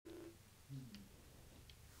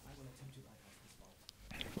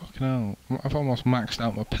Fucking hell. I've almost maxed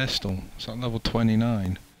out my pistol. It's at level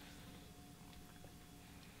 29.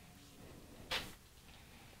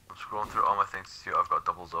 I'm scrolling through all my things to see what I've got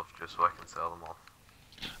doubles of, just so I can sell them all.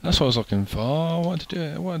 That's what I was looking for. I wanted to do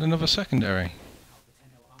it. I wanted another secondary.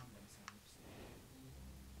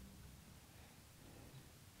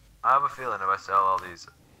 I have a feeling if I sell all these,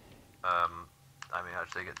 I may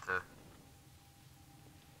actually get to...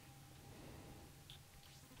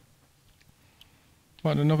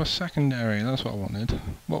 Wanted another secondary. That's what I wanted.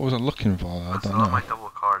 What was I looking for? I don't sell all know. my double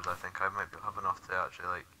cards, I think I might have enough to actually,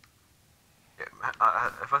 like... Get,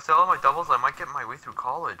 if I sell all my doubles, I might get my way through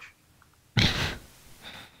college. If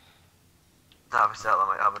I sell, I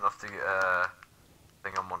might have enough to get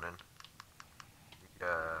thing I'm wanting.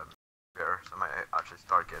 Better, so I might actually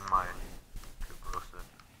start getting my Cooper roasted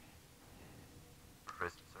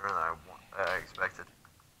sooner than I expected.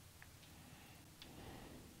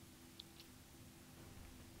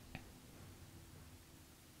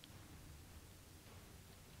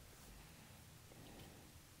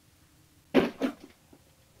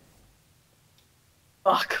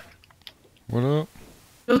 Back. What up?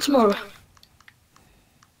 Till tomorrow.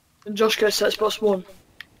 And Josh gets set spots 1.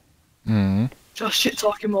 Just shit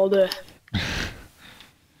talking all day.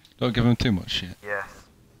 Don't give him too much shit. Yes.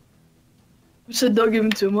 You said don't give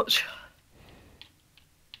him too much.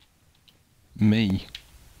 Me?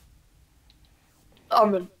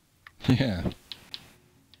 Aaron. Yeah.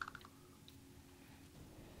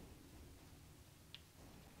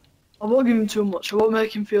 I won't give him too much. I won't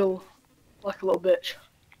make him feel like a little bitch.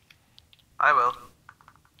 I will.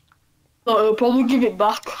 No, he'll probably give it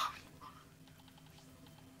back.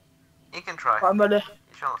 You can try. I'm ready.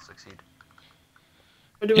 You shall not succeed.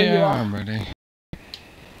 Ready when you Yeah, are. I'm ready.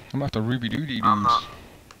 I'm after Ruby Doody dudes. I'm not.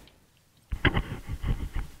 I'm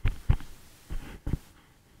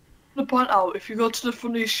gonna point out, if you go to the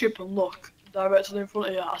front of your ship and look, directly in front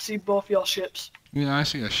of you, I see both your ships. Yeah, I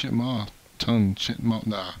see a shit more.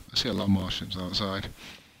 Nah, I see a lot more ships outside.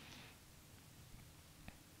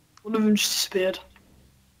 One of them just disappeared.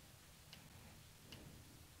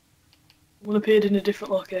 One appeared in a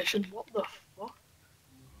different location. What the fuck?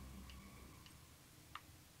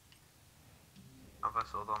 Have I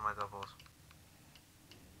sold all my doubles?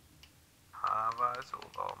 Have I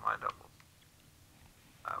sold all my doubles?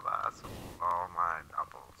 Have I sold all my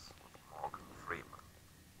doubles with Morgan Freeman?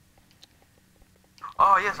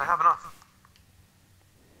 Oh yes, I have enough.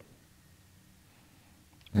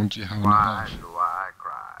 What do you have Why enough? do I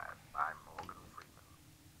cry by Morgan Freeman?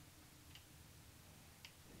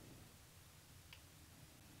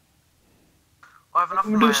 Oh, I have enough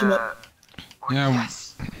for my, Reducing it. Oh, Yeah,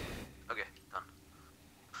 yes! Okay, done.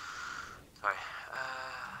 Sorry.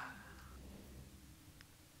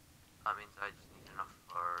 That means I just need enough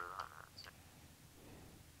for that.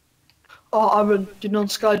 Oh, Aaron, do you know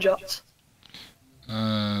Skyjacked?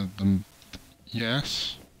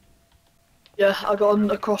 Yes. Yeah, I got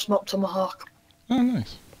a cross map tomahawk. Oh,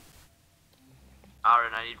 nice.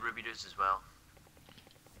 Aaron, I need ruby juice as well.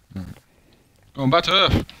 Going back to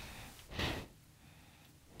Earth.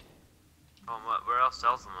 Oh, where else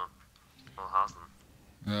sells them? Well, has them.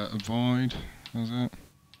 Avoid. That's it.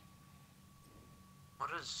 What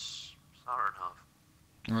does Saturn have?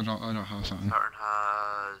 I don't have something. Saturn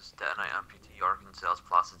has detonite amputee organ cells,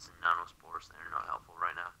 placids, and nanospores. They're not helpful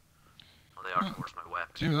right now. Well, they are, of course, my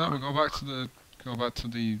weapon. Do that. We'll go back to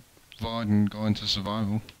the void and go into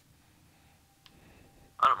survival.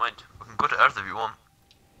 I don't mind. We can go to Earth if you want.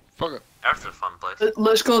 Fuck it. Earth is a fun place.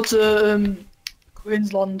 Let's go to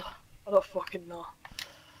Queensland. I don't fucking know.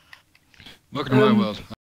 Look at my world.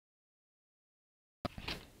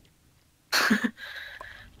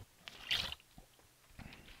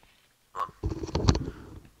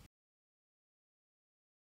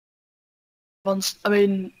 I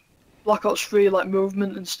mean, Black Ops 3, like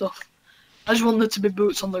movement and stuff. I just want there to be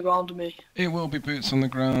boots on the ground of me. It will be boots on the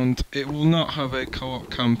ground. It will not have a co-op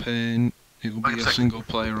campaign. It will be a single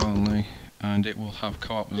player only, and it will have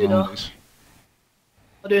co-op zombies.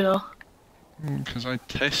 I do know. Because I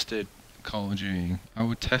tested Call of Duty. I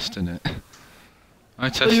was testing it. I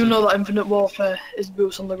So tested. you know that Infinite Warfare is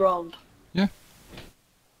boots on the ground? Yeah.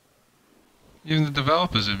 Even the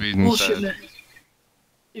developers have even Bullshit said. me.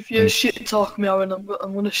 If you shit talk me, Aaron, I'm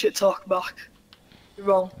gonna shit talk back. You're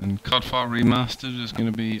wrong. And COD 4 Remastered is going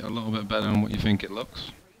to be a little bit better than what you think it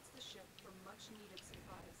looks.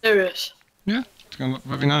 Serious. Yeah, it's going to look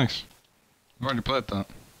very nice. I've already played that.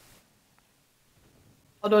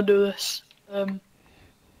 I don't do this.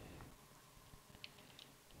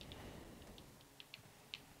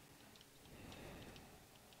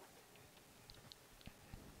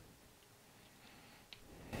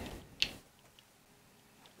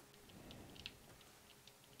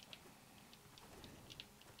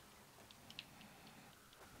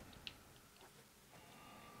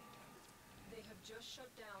 just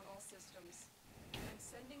shut down all systems. I'm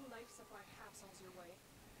sending life supply capsules your way.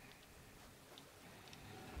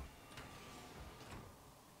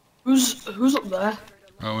 Who's up there?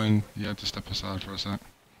 Owen, you had to step aside for a sec.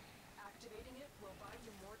 Activating it will buy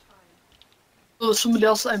you more time. Oh, there's somebody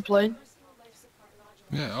else that I'm playing. Personal life supply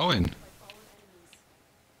module Yeah, Owen. by fallen enemies.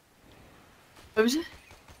 Where is he?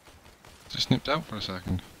 Just nipped out for a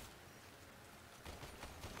second.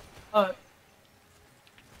 Alright.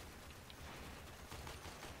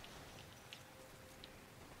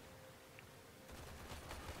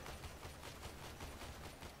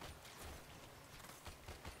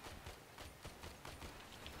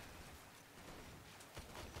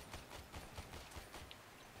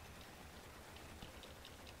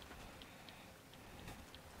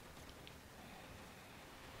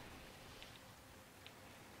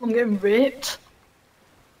 I'm getting raped.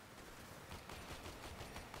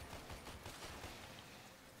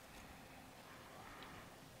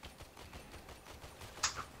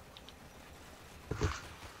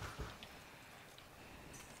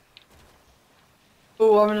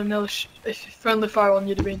 Oh, I'm in a mill. If friendly fire on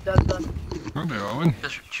you'd have been dead then. Probably Owen.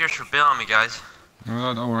 Cheers for bailing me, guys.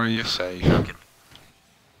 Oh, don't worry, you're safe. Joking.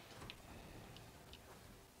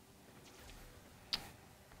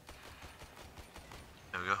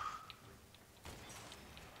 There we go.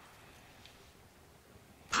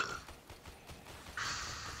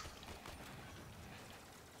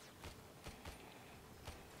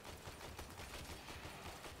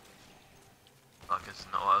 Fuck, it's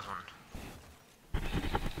not what I was wanting.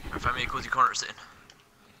 Alright, find me a cozy corner to sit in.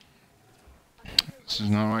 This is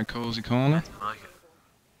not my cozy corner. I like it.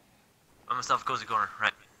 Find myself a cozy corner,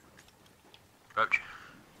 right. Crouch.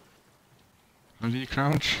 How do you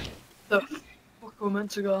crouch? The fuck we're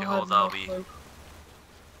meant to go. You I have hold no LB. clue.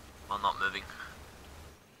 While not moving.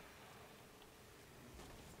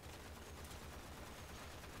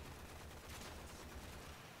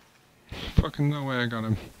 Fucking no way I got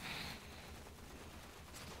him.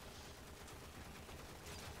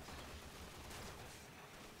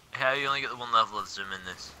 How you only get the one level of zoom in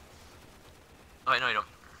this? Oh wait, no you don't.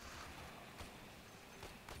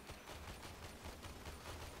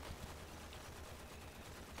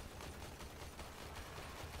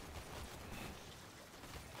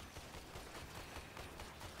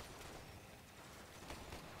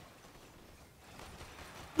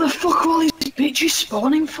 The fuck are all these bitches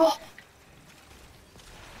spawning for?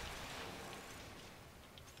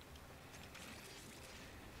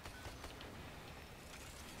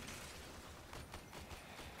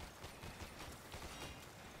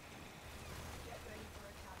 Get ready for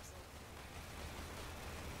a capsule.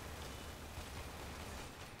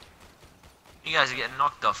 You guys are getting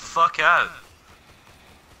knocked the fuck out.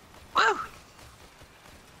 Woo!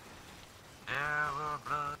 There were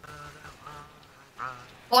blood.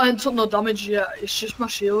 I ain't took no damage yet, it's just my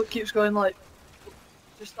shield keeps going like...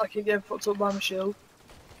 Just like it getting fucked up by my shield.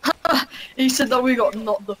 He said that we got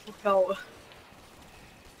knocked the fuck out.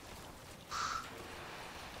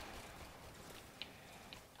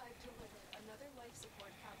 I've delivered another life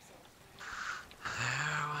support capsule.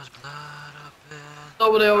 There was blood up in.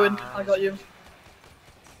 Don't worry, Owen, I got you.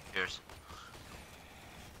 Cheers.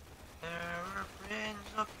 There were brains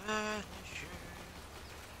up in his shoe.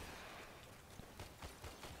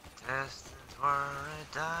 Intestines were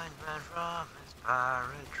a diamond from his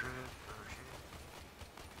paratrooper shoe.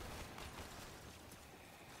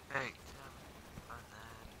 Picked him and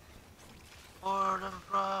then poured him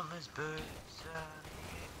from his boots and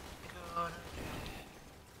he ain't gonna do.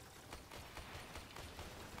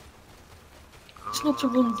 It's not a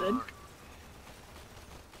run then.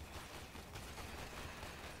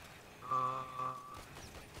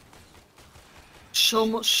 So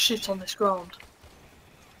much shit on this ground.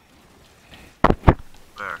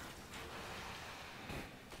 Where?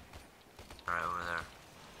 Alright, over there.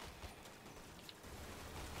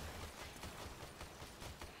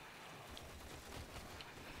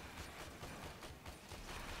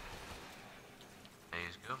 There you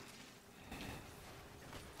go. 10.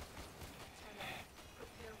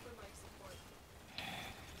 Prepare for life support.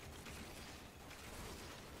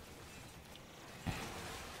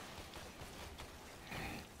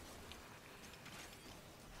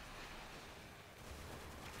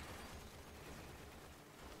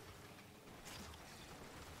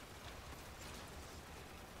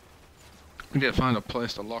 We need to find a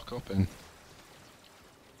place to lock up in.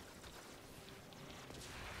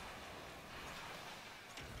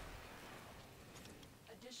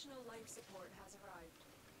 Additional life support has arrived.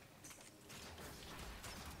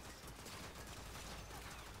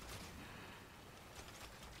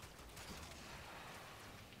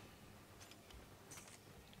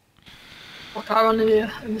 Like I ran in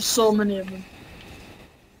here, and there's so many of them.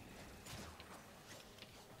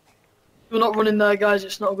 We're not running there, guys.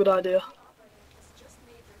 It's not a good idea. Operator has just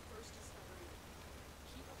made their first discovery.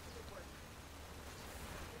 Keep up the good work.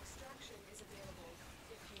 Extraction is available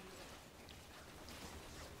if you need it.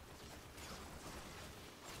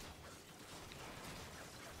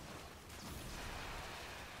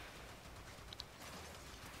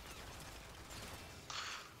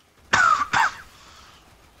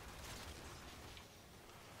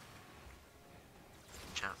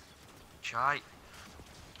 Chai.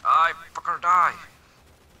 I fucker die.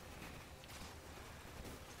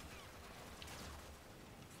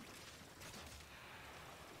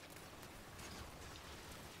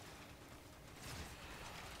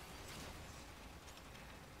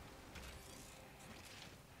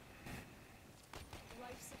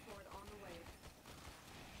 Life support on the way.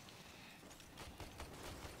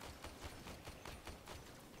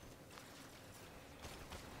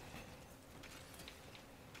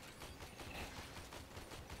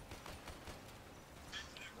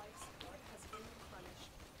 Life support has been replenished.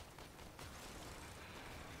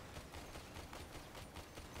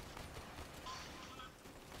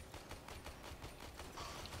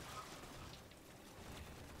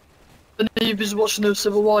 The newbies watching the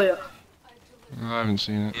Civil War yet? I've delivered I haven't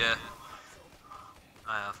seen it. Yeah,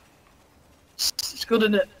 I have. It's good,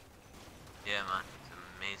 isn't it? Yeah, man, it's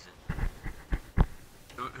amazing.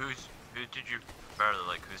 Who did you prefer?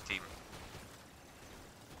 Like, whose team?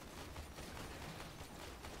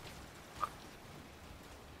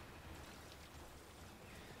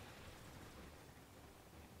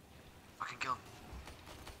 Fucking kill him.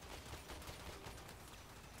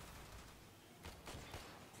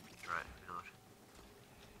 Right, reload.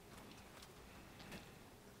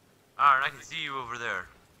 Aaron, I can see you over there.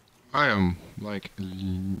 I am like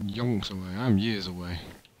yonks away. I'm years away.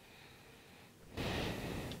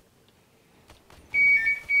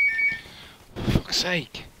 For fuck's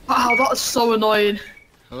sake. Wow, that is so annoying.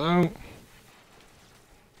 Hello?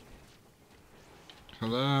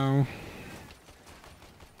 Hello?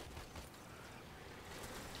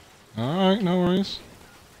 Alright, no worries.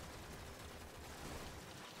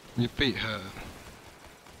 Your feet hurt.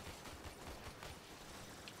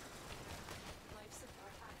 life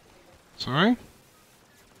support activated. Sorry?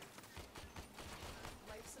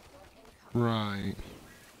 Life support incoming. Right.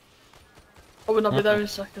 I will not be Okay. there in a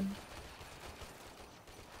second.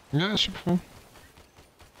 Yeah, it should be fine.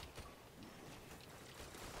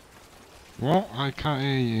 What? I can't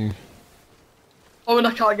hear you. Oh, and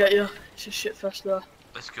I can't get you. It's a shit fest there.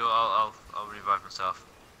 Let's go. I'll revive myself.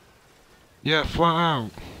 Yeah, flat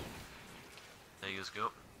out. There you go.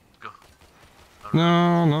 Go.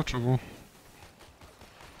 No, no trouble.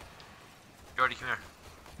 Jordy, come here.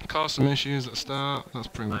 Caused some issues at the start, that's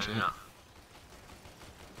pretty much No, it. no.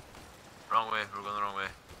 Wrong way. We're going the wrong way.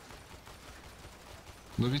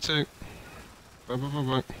 Love you too. Bye bye bye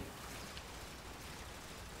bye.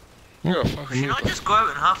 I'm gonna fucking Should you move not that. just go out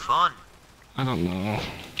and have fun? I don't know.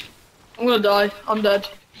 I'm gonna die. I'm dead.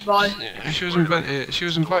 Bye. Yeah, she was invited. She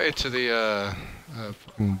was invited to the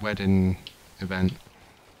fucking wedding event,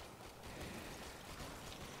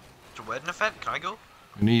 It's a wedding event? Can I go?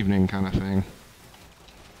 an evening kind of thing.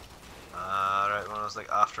 Right, one of those like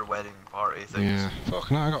after wedding party things. Yeah.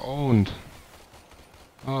 Fuck no, I got owned.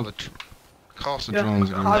 Oh, the cost of Yeah,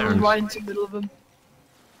 drones are I was going right into the middle of them.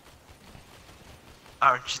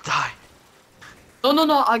 Aaron, just die. No, no,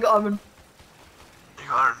 no, I got Aaron. You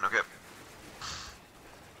got Aaron, okay.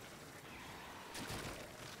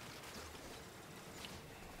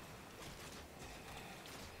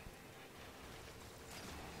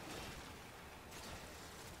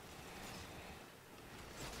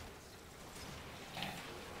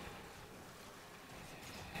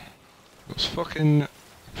 Those fucking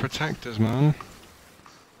protectors, man. Life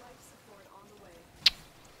support on the way.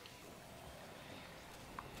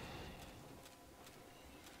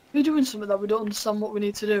 We're doing something that we don't understand what we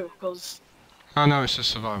need to do, because... Oh no, it's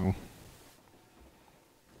just survival.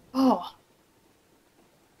 Oh,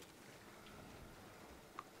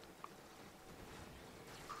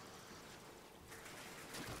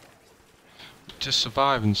 Just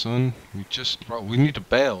surviving, son. Right, we need to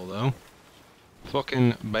bail though.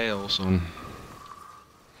 Fucking bail, son.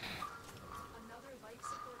 Another life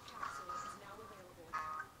support capsule is now available.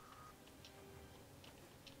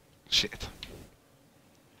 Shit.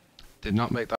 Did not make that.